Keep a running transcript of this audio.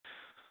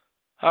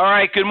All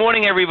right, good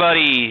morning,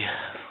 everybody.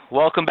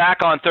 Welcome back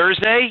on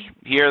Thursday,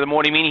 here the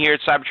morning meeting here at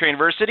Cybertrade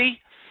University.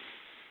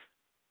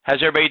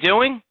 How's everybody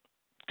doing?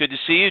 Good to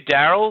see you,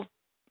 Daryl,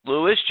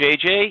 Lewis,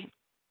 JJ,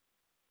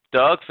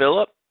 Doug,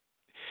 Philip.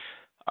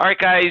 All right,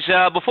 guys,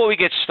 before we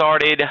get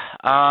started,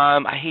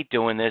 I hate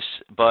doing this,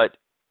 but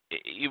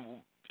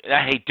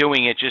I hate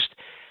doing it.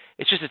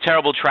 It's just a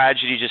terrible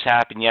tragedy just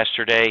happened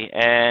yesterday,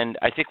 and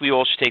I think we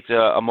all should take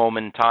a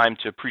moment in time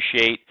to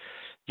appreciate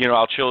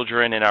our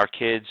children and our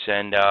kids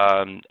and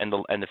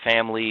the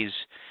families,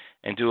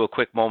 and do a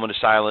quick moment of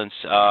silence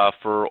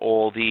for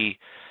all the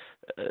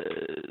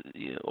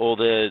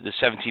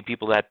 17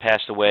 people that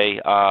passed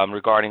away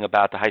regarding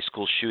about the high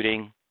school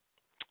shooting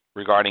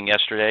regarding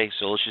yesterday.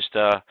 So let's just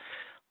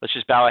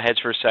bow our heads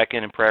for a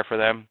second and pray for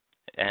them,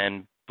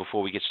 and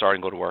before we get started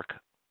and go to work.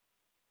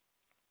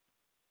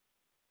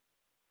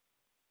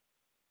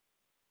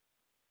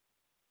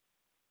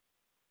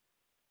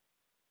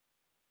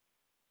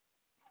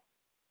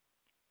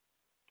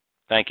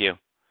 Thank you.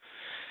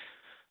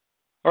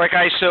 All right,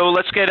 guys. So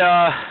let's go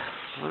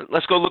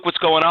look what's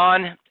going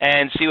on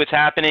and see what's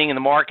happening in the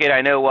market.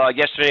 I know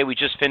yesterday we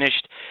just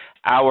finished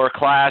our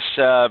class,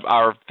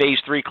 our Phase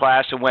 3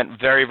 class, and went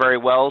very, very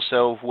well.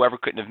 So whoever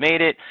couldn't have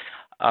made it,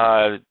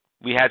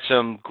 we had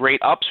some great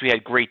ups. We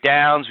had great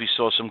downs. We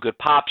saw some good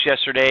pops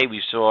yesterday.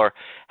 We saw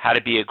how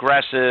to be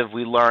aggressive.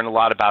 We learned a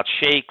lot about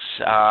shakes.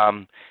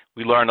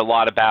 We learned a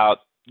lot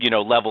about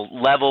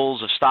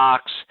levels of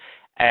stocks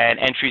and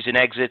entries and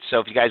exits. So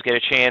if you guys get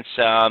a chance,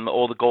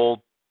 all the gold,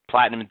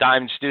 platinum, and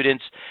diamond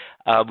students,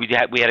 we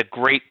had a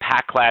great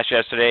packed class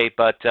yesterday,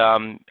 but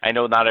I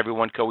know not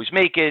everyone can always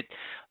make it.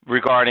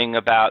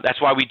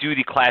 That's why we do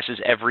the classes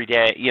every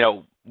day.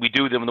 We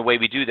do them the way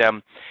we do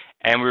them,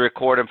 and we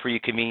record them for your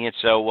convenience.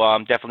 So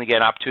definitely get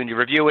an opportunity to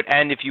review it.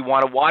 And if you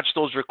want to watch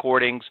those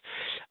recordings,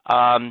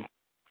 to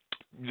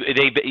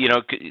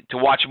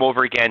watch them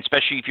over again,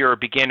 especially if you're a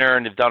beginner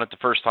and have done it the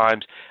first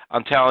times.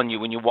 I'm telling you,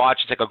 when you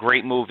watch, it's like a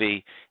great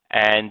movie.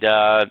 And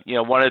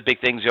one of the big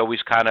things you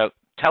always kind of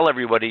tell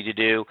everybody to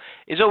do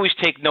is always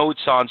take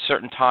notes on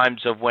certain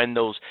times of when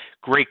those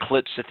great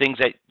clips, the things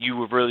that you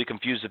were really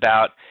confused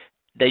about,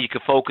 that you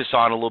could focus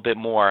on a little bit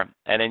more.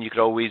 And then you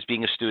could always,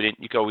 being a student,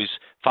 you could always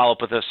follow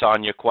up with us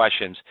on your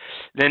questions.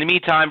 Then in the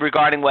meantime,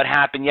 regarding what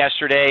happened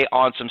yesterday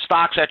on some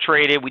stocks I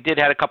traded, we did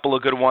have a couple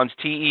of good ones.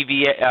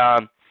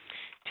 TVA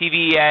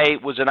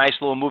was a nice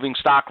little moving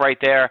stock right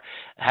there.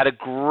 Had a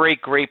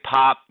great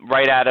pop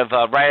right out of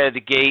the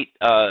gate.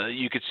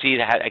 You could see it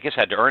had, I guess,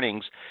 had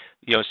earnings.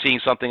 Seeing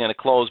something in the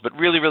close, but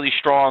really, really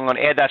strong. I'm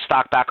going to add that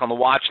stock back on the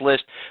watch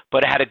list.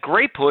 But it had a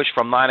great push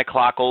from 9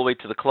 o'clock all the way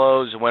to the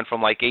close. It went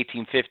from like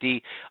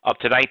 18.50 up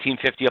to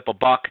 19.50, up a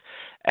buck.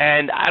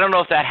 And I don't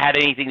know if that had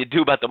anything to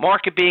do about the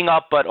market being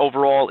up, but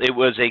overall it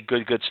was a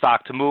good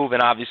stock to move.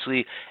 And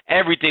obviously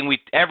everything we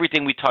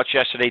touched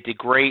yesterday did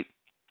great.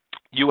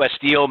 U.S.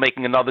 Steel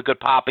making another good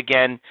pop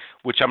again,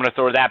 which I'm going to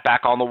throw that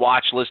back on the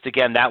watch list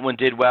again. That one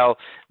did well.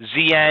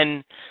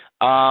 ZN,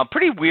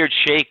 pretty weird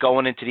shake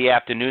going into the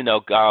afternoon,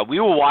 though.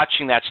 We were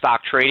watching that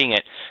stock, trading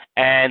it,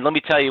 and let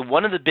me tell you,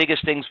 one of the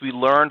biggest things we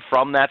learned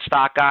from that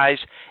stock, guys,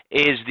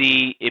 is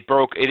it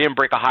didn't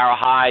break a higher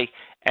high,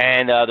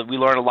 and we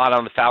learned a lot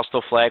on the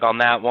Fausto flag on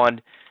that one.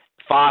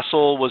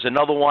 Fossil was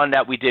another one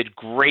that we did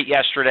great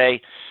yesterday.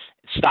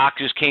 Stock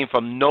just came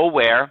from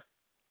nowhere.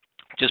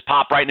 Just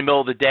popped right in the middle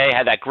of the day,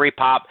 had that great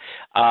pop,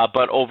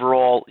 but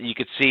overall, you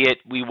could see it.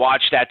 We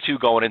watched that, too,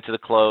 going into the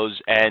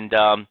close, and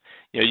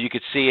you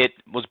could see it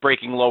was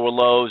breaking lower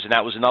lows, and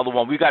that was another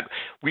one. We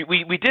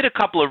did a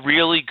couple of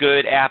really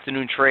good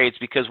afternoon trades,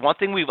 because one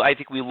thing I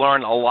think we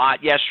learned a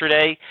lot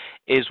yesterday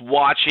is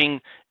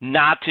watching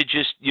not to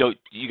just, you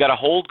got to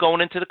hold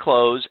going into the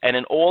close, and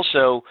then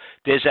also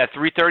there's that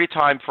 3:30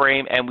 time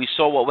frame, and we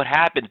saw what would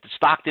happen if the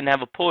stock didn't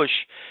have a push,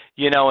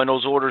 and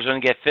those orders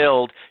didn't get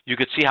filled. You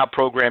could see how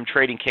program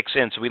trading kicks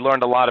in. So we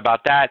learned a lot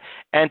about that.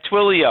 And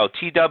Twilio,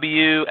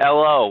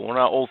 TWLO, one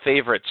of our old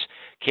favorites,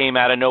 came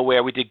out of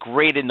nowhere. We did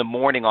great in the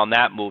morning on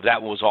that move.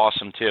 That was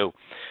awesome, too.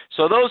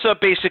 So those are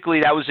basically,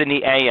 that was in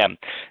the AM.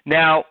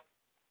 Now,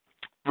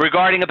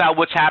 regarding about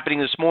what's happening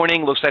this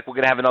morning, looks like we're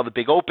going to have another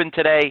big open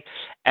today.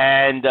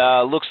 And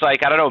looks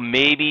like, I don't know,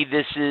 maybe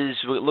it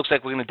looks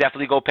like we're going to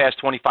definitely go past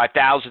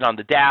 25,000 on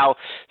the Dow.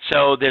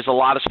 So there's a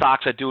lot of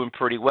stocks that are doing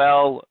pretty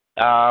well.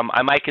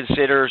 I might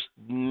consider,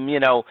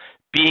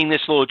 being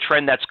this little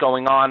trend that's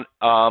going on,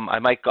 I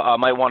might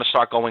want to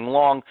start going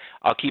long.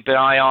 I'll keep an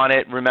eye on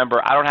it.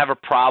 Remember, I don't have a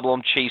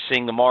problem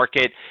chasing the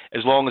market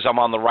as long as I'm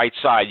on the right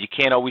side. You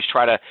can't always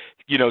try to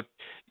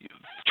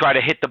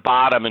hit the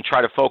bottom and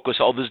try to focus,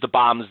 oh, this is the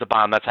bottom,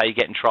 That's how you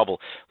get in trouble.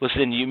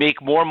 Listen, you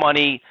make more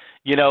money,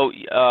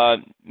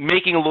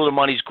 making a little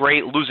money is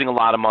great. Losing a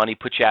lot of money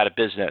puts you out of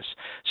business.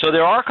 So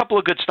there are a couple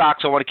of good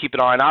stocks I want to keep an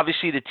eye on.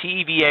 Obviously, the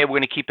TEVA, we're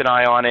going to keep an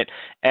eye on it.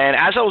 And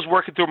as I was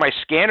working through my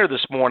scanner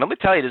this morning, let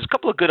me tell you, there's a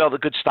couple of other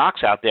good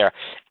stocks out there.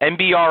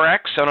 MBRX,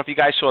 I don't know if you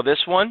guys saw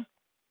this one.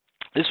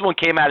 This one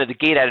came out of the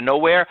gate out of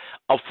nowhere,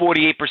 up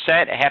 48%,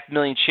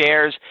 500,000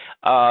 shares.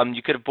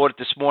 You could have bought it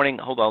this morning.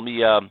 Hold on,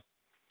 let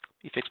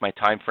me fix my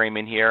time frame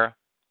in here.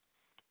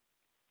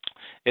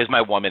 Is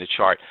my 1-minute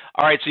chart.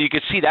 All right, so you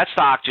can see that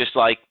stock just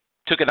like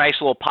took a nice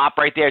little pop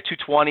right there,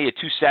 220 at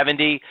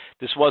 270.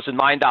 This was a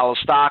 $9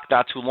 stock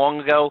not too long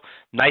ago.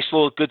 Nice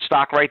little good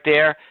stock right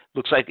there.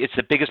 Looks like it's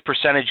the biggest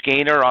percentage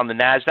gainer on the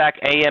NASDAQ.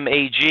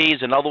 AMAG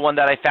is another one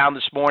that I found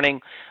this morning.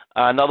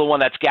 Another one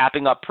that's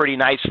gapping up pretty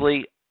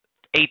nicely,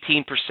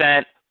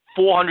 18%,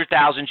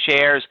 400,000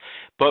 shares.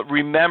 But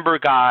remember,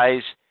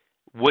 guys,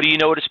 what do you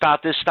notice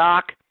about this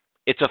stock?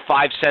 It's a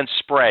 5-cent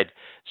spread.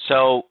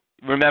 So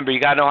remember, you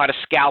got to know how to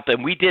scalp it.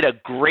 And we did a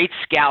great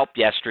scalp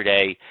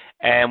yesterday,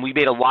 and we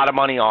made a lot of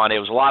money on it. It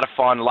was a lot of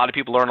fun. A lot of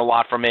people learned a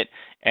lot from it,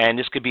 and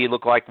this could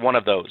look like one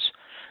of those.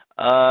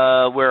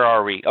 Where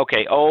are we?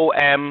 Okay,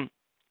 OMER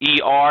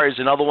is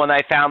another one I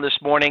found this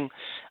morning.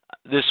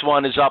 This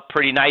one is up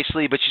pretty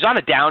nicely, but she's on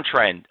a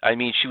downtrend. I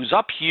mean, she was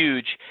up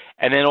huge,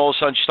 and then all of a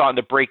sudden she's starting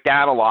to break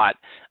down a lot.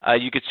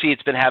 You could see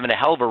it's been having a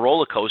hell of a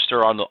roller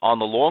coaster on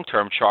the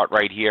long-term chart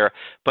right here,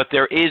 but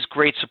there is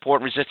great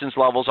support and resistance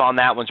levels on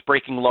that one. It's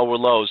breaking lower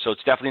lows, so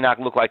it's definitely not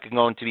going to look like it's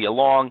going to be a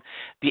long.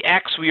 The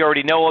X we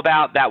already know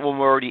about. That one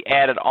we already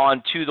added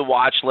on to the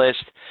watch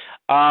list.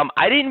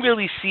 I didn't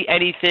really see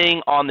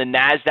anything on the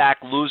NASDAQ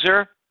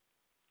loser.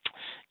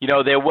 You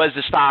know, there was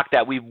a stock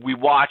that we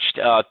watched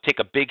take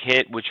a big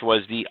hit, which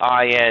was the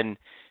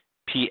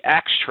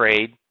INPX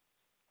trade.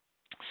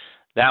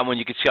 That one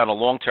you can see on a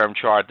long-term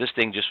chart. This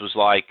thing just was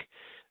like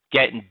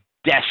getting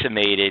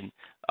decimated.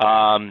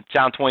 It's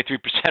down 23%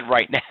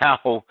 right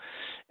now.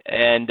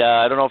 And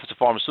I don't know if it's a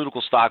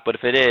pharmaceutical stock, but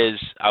if it is,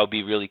 I would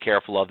be really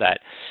careful of that.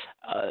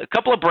 A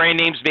couple of brand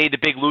names made the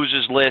big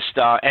losers list.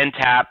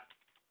 NTAP,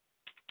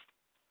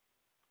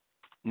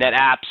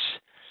 NetApps.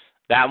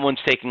 That one's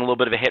taking a little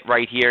bit of a hit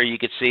right here. You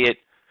can see it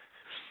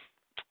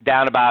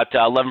down about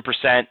 11%,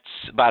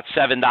 about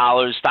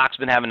 $7. Stock's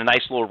been having a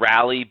nice little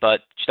rally,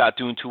 but it's not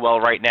doing too well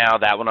right now.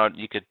 That one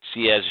you could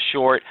see as a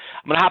short.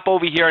 I'm going to hop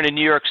over here in the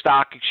New York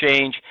Stock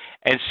Exchange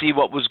and see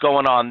what was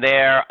going on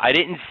there. I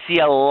didn't see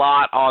a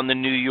lot on the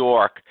New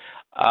York.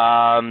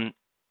 Some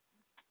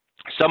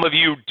of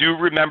you do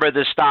remember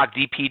this stock,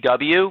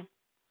 DPW.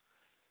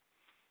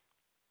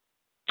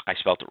 I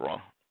spelled it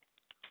wrong.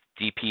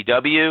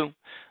 DPW.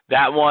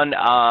 That one,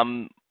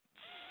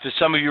 for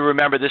some of you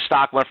remember, this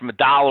stock went from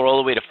 $1 all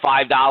the way to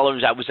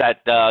 $5. That was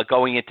at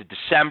going into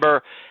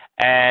December,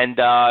 and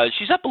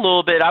she's up a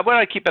little bit. I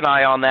want to keep an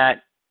eye on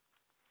that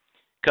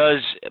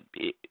because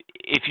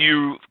if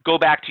you go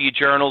back to your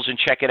journals and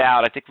check it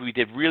out, I think we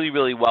did really,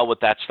 really well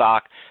with that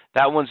stock.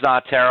 That one's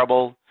not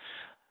terrible.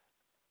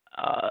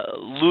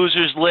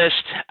 Losers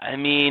list, I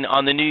mean,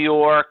 on the New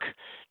York,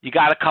 you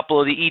got a couple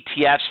of the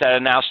ETFs that are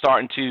now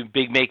starting to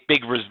make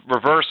big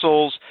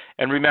reversals.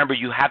 And remember,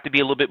 you have to be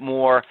a little bit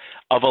more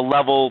of a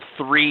level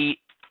 3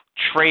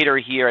 trader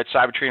here at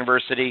Cybertrade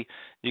University.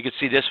 You can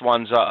see this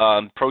one's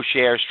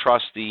ProShares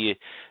Trust, the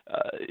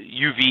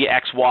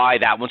UVXY.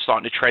 That one's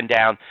starting to trend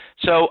down.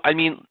 So, I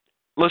mean,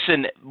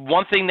 listen,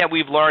 one thing that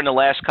we've learned the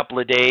last couple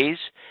of days,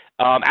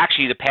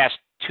 actually the past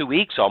 2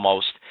 weeks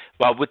almost,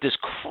 with this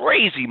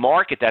crazy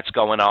market that's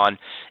going on,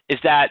 is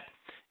that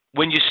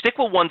when you stick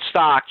with one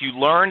stock, you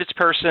learn its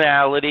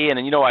personality,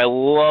 and you know, I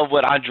love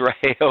what Andre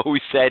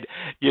always said,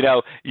 you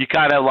know, you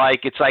kind of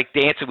like, it's like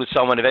dancing with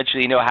someone,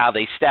 eventually you know how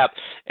they step.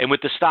 And with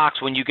the stocks,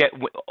 when you get,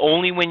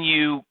 only when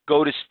you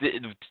go to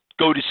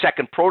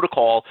second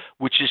protocol,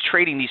 which is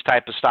trading these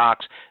type of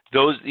stocks,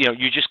 those, you know,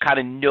 you just kind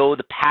of know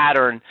the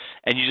pattern,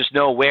 and you just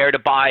know where to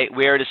buy it,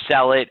 where to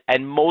sell it.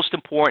 And most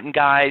important,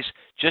 guys,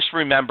 just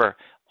remember,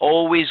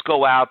 always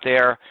go out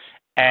there,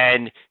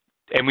 and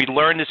we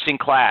learned this in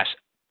class,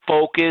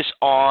 focus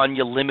on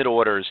your limit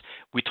orders.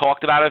 We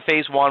talked about it in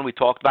phase 1. We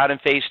talked about it in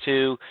phase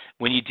 2.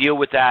 When you deal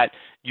with that,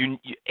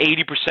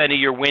 80% of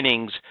your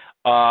winnings,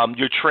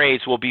 your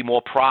trades will be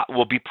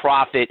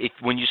profit.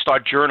 When you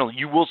start journaling,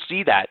 you will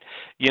see that,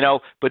 you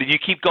know. But if you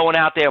keep going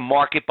out there,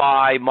 market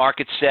buy,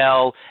 market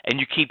sell, and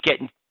you keep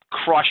getting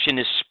crushed in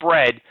this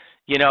spread,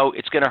 you know,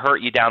 it's going to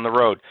hurt you down the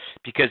road,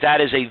 because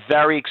that is a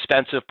very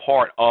expensive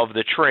part of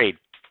the trade.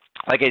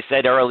 Like I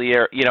said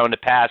earlier, you know, in the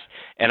past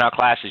in our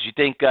classes, you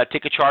think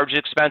ticket charge is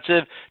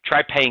expensive?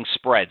 Try paying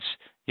spreads.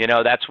 You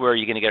know, that's where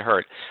you're going to get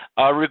hurt.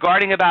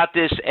 Regarding about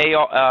this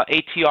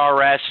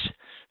ATRS,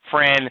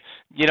 Fran,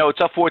 you know, it's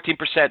up 14%,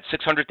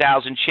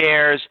 600,000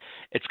 shares.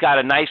 It's got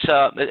a nice,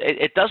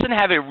 it doesn't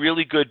have a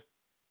really good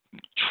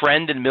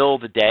trend in the middle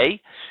of the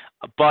day,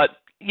 but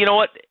you know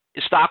what?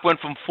 The stock went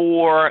from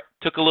 4,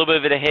 took a little bit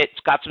of a hit. It's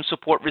got some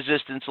support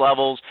resistance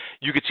levels.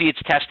 You can see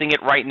it's testing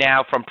it right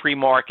now from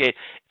pre-market.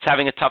 It's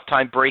having a tough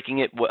time breaking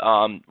it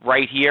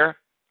right here.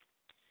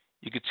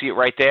 You can see it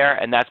right there,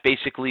 and that's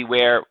basically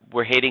where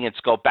we're hitting. It's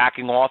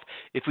backing off.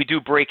 If we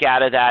do break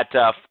out of that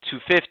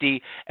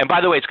 250, and by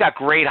the way, it's got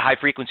great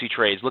high-frequency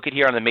trades. Look at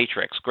here on the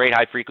matrix, great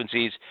high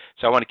frequencies,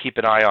 so I want to keep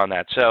an eye on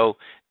that. So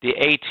the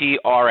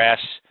ATRS,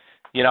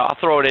 you know, I'll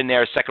throw it in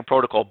there, second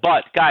protocol.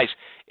 But, guys,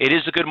 it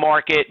is a good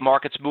market.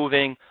 Market's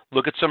moving.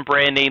 Look at some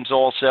brand names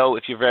also.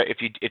 If you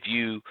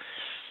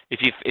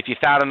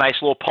found a nice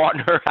little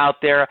partner out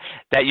there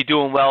that you're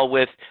doing well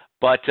with,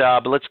 but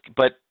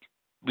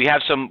we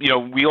have some,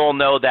 we all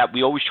know that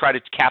we always try to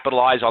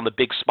capitalize on the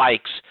big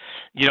spikes,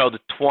 the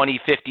 20,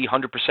 50,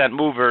 100%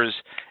 movers,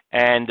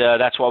 and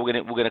that's why we're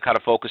gonna kind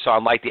of focus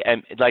on like the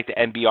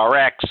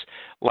MBRX,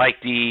 like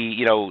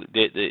the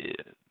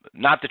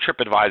not the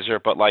TripAdvisor,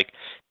 but like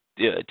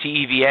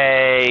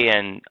TEVA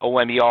and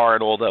OMER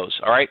and all those.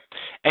 All right.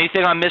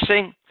 Anything I'm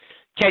missing?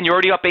 Ken, you're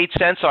already up 8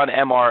 cents on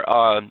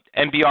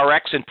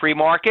MBRX in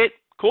pre-market.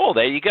 Cool.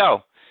 There you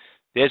go.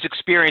 There's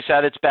experience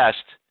at its best.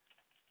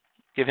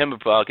 Give him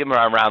a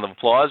round of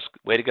applause.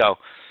 Way to go.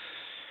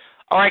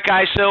 All right,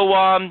 guys. So,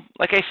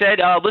 like I said,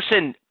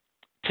 listen.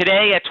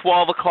 Today at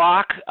 12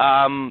 o'clock,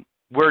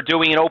 we're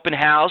doing an open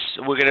house.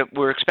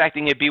 We're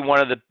expecting it to be one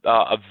of the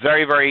a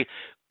very, very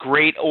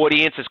great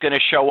audience that's going to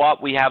show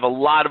up. We have a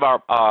lot of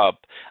our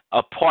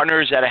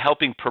partners that are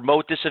helping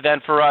promote this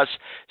event for us.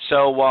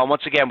 So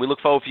once again, we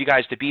look forward for you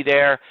guys to be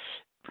there.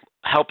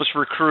 Help us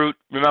recruit.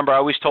 Remember, I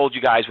always told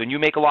you guys, when you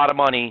make a lot of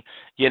money,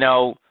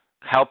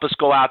 help us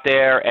go out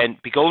there. And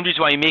the only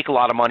reason why you make a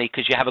lot of money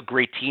because you have a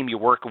great team you're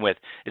working with.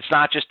 It's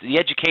not just the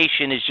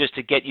education is just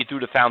to get you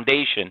through the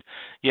foundation,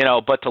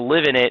 but to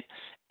live in it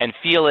and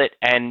feel it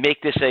and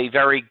make this a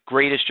very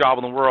greatest job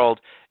in the world.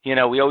 We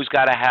always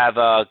got to have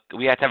a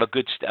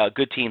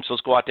good team. So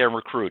let's go out there and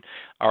recruit.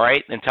 All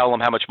right, and tell them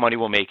how much money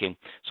we're making.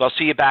 So I'll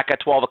see you back at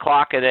 12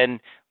 o'clock, and then,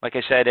 like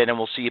I said, and then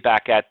we'll see you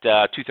back at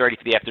 2:30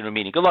 for the afternoon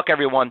meeting. Good luck,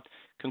 everyone.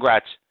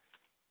 Congrats.